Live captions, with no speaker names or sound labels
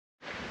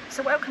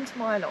So welcome to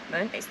my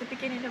allotment. It's the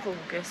beginning of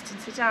August and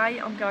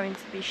today I'm going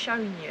to be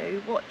showing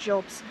you what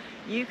jobs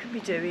you can be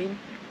doing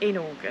in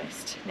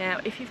August. Now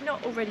if you've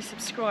not already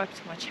subscribed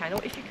to my channel,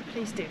 if you could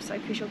please do so,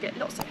 because you'll get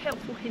lots of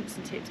helpful hints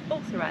and tips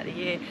all throughout the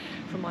year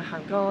from my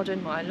home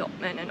garden, my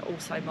allotment and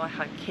also my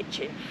home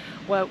kitchen.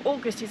 Well,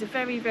 August is a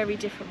very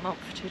different month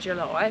to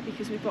July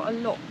because we've got a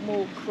lot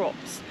more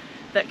crops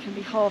that can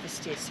be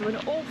harvested, so an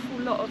awful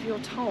lot of your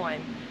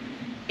time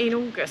in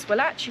August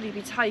will actually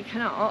be taken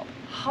up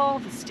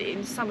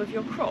harvesting some of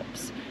your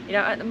crops. You know,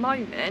 at the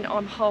moment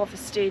I'm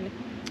harvesting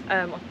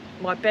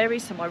my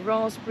berries, so my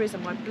raspberries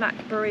and my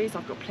blackberries.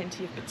 I've got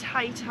plenty of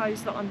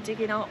potatoes that I'm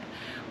digging up.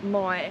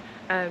 My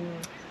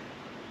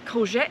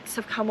courgettes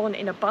have come on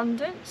in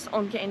abundance.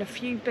 I'm getting a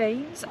few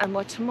beans, and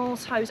my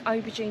tomatoes,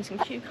 aubergines and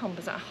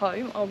cucumbers at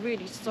home are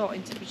really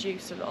starting to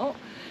produce a lot.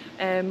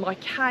 My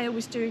kale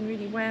is doing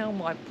really well,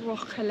 my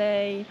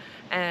broccoli,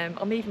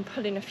 I'm even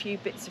pulling a few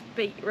bits of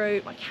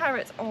beetroot. My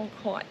carrots aren't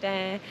quite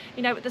there,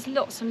 you know, but there's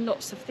lots and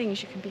lots of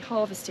things you can be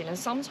harvesting, and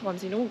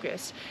sometimes in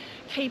August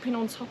keeping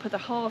on top of the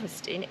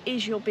harvesting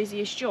is your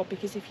busiest job,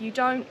 because if you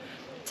don't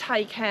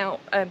take out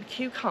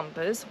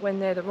cucumbers when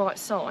they're the right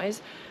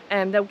size,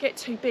 they'll get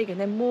too big and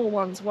then more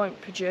ones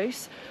won't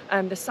produce.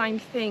 The same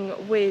thing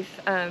with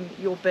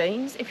your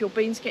beans. If your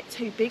beans get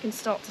too big and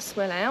start to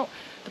swell out,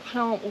 the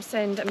plant will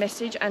send a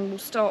message and will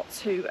start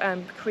to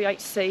create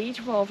seed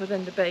rather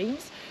than the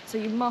beans. So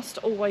you must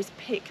always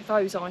pick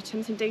those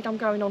items. Indeed, I'm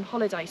going on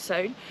holiday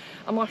soon,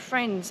 and my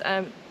friends,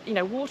 you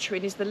know,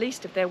 watering is the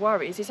least of their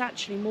worries. It's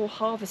actually more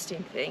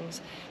harvesting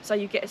things. So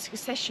you get a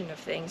succession of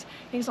things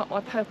like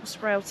my purple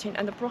sprouting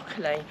and the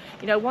broccoli.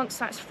 You know, once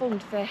that's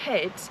formed their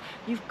heads,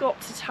 you've got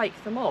to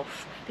take them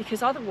off,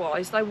 because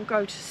otherwise they will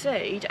go to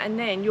seed and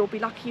then you'll be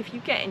lucky if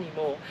you get any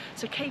more.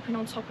 So keeping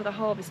on top of the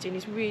harvesting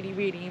is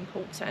really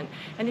important.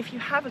 And if you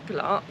have a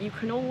glut, you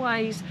can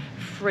always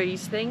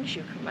freeze things.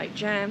 You can make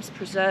jams,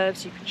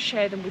 preserves, you can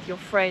share them with your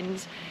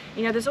friends.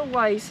 You know, there's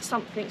always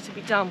something to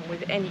be done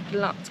with any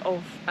glut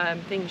of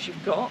things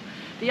you've got.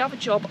 The other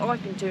job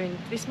I've been doing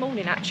this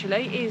morning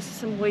actually is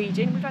some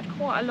weeding. We've had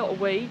quite a lot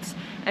of weeds,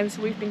 and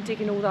so we've been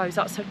digging all those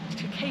up. So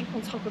to keep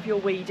on top of your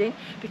weeding,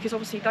 because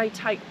obviously they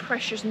take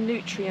precious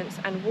nutrients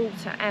and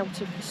water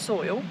out of the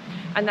soil,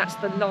 and that's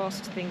the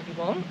last thing you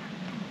want.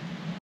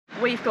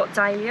 We've got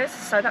dahlias,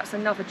 so that's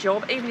another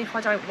job. Even if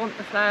I don't want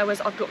the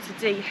flowers, I've got to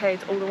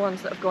de-head all the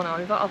ones that have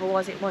gone over,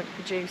 otherwise it won't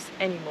produce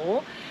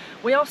anymore.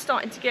 We are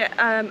starting to get,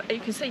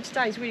 you can see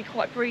today is really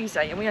quite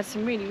breezy, and we had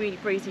some really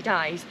breezy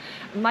days,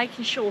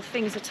 making sure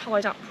things are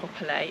tied up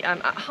properly.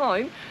 At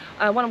home,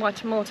 one of my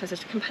tomatoes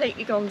has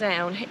completely gone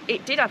down.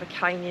 It did have a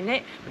cane in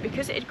it, but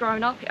because it had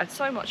grown up, it had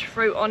so much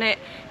fruit on it,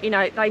 you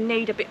know, they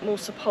need a bit more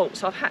support.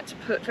 So I've had to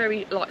put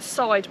very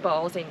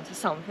sidebars into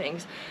some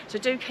things. So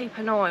do keep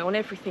an eye on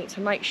everything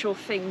to make sure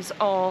things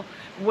are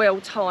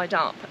well tied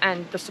up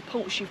and the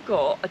supports you've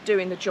got are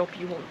doing the job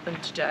you want them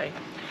to do.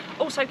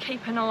 Also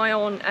keep an eye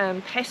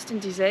on pest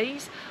and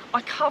disease.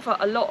 I cover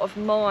a lot of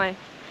my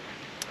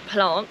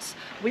plants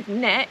with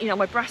net, you know,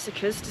 my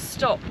brassicas, to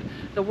stop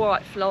the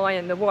white fly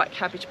and the white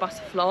cabbage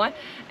butterfly,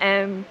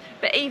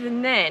 but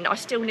even then I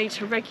still need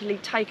to regularly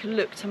take a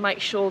look to make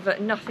sure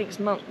that nothing's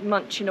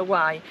munching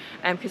away,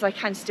 because they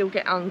can still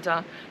get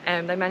under.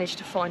 They manage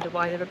to find a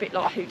way. They're a bit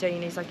like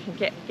Houdinis. They can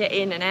get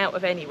in and out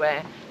of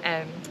anywhere,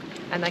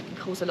 and they can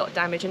cause a lot of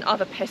damage, and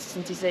other pests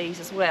and disease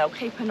as well.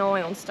 Keep an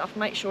eye on stuff,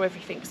 make sure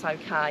everything's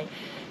okay.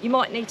 You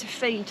might need to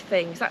feed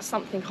things. That's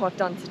something I've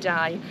done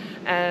today.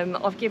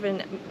 I've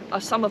given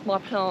some of my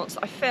plants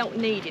I felt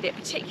needed it,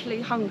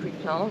 particularly hungry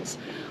plants.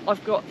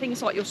 I've got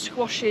things like your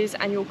squashes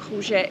and your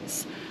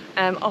courgettes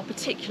are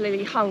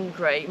particularly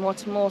hungry. My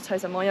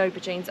tomatoes and my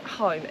aubergines at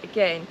home,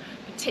 again,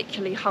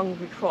 particularly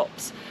hungry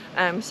crops.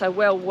 So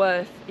well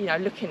worth, you know,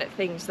 looking at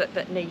things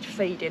that need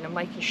feeding and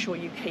making sure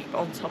you keep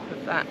on top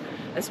of that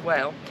as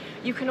well.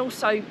 You can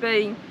also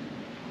be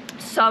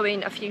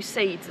sowing a few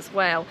seeds as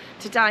well.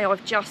 Today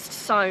I've just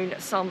sown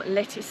some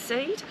lettuce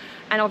seed,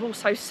 and I've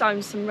also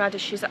sown some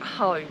radishes at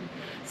home.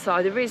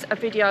 So there is a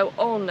video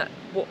on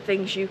what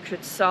things you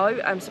could sow,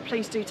 so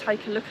please do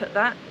take a look at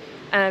that.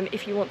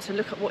 If you want to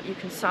look at what you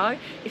can sow.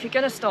 If you're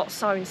going to start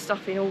sowing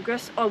stuff in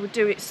August, I would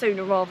do it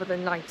sooner rather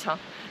than later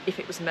if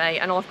it was me,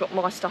 and I've got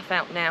my stuff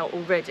out now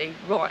already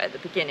right at the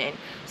beginning,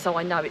 so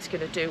I know it's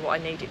going to do what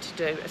I need it to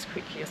do as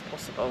quickly as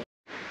possible.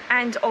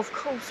 And of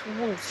course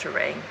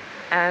watering.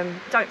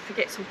 Don't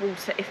forget to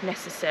water if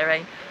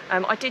necessary.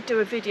 I did do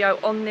a video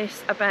on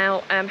this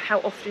about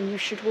how often you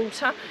should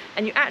water,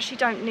 and you actually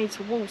don't need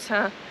to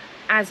water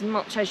as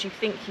much as you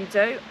think you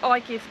do. I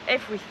give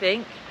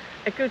everything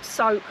a good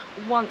soak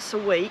once a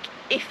week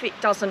if it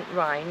doesn't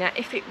rain. Now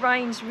if it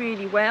rains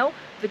really well,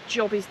 the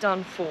job is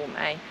done for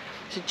me.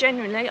 So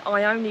generally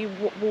I only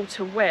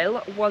water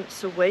well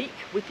once a week,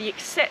 with the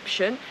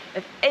exception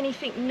of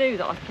anything new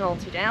that I've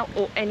planted out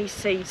or any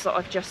seeds that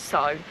I've just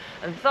sown,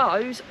 and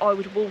those I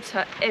would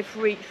water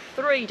every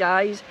 3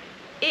 days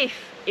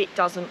if it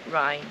doesn't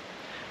rain.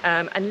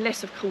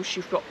 unless of course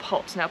you've got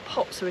pots. Now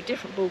pots are a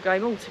different ball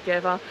game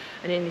altogether,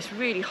 and in this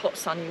really hot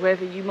sunny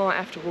weather you might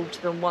have to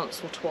water them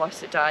once or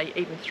twice a day,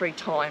 even 3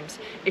 times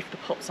if the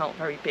pots aren't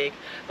very big.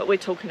 But we're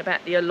talking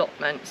about the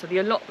allotment, so the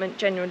allotment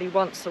generally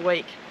once a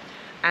week,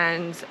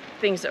 and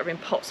things that are in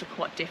pots are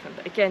quite different.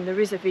 But again, there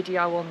is a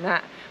video on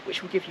that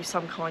which will give you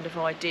some kind of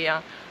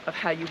idea of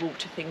how you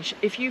water things.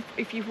 If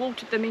you've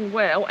watered them in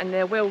well and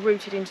they're well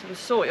rooted into the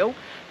soil,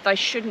 they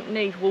shouldn't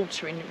need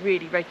watering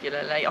really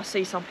regularly. I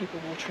see some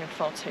people watering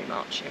far too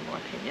much, in my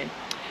opinion.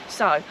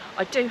 So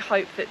I do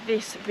hope that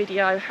this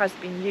video has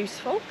been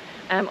useful.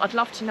 I'd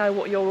love to know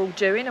what you're all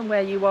doing and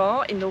where you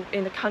are in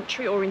the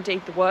country, or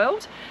indeed the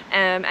world.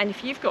 And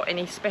if you've got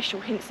any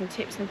special hints and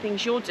tips and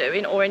things you're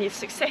doing, or any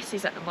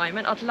successes at the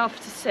moment, I'd love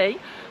to see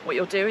what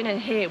you're doing and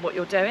hear what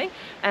you're doing.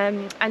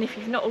 And if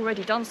you've not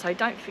already done so,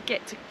 don't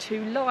forget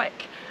to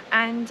like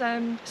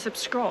and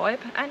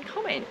subscribe and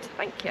comment.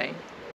 Thank you.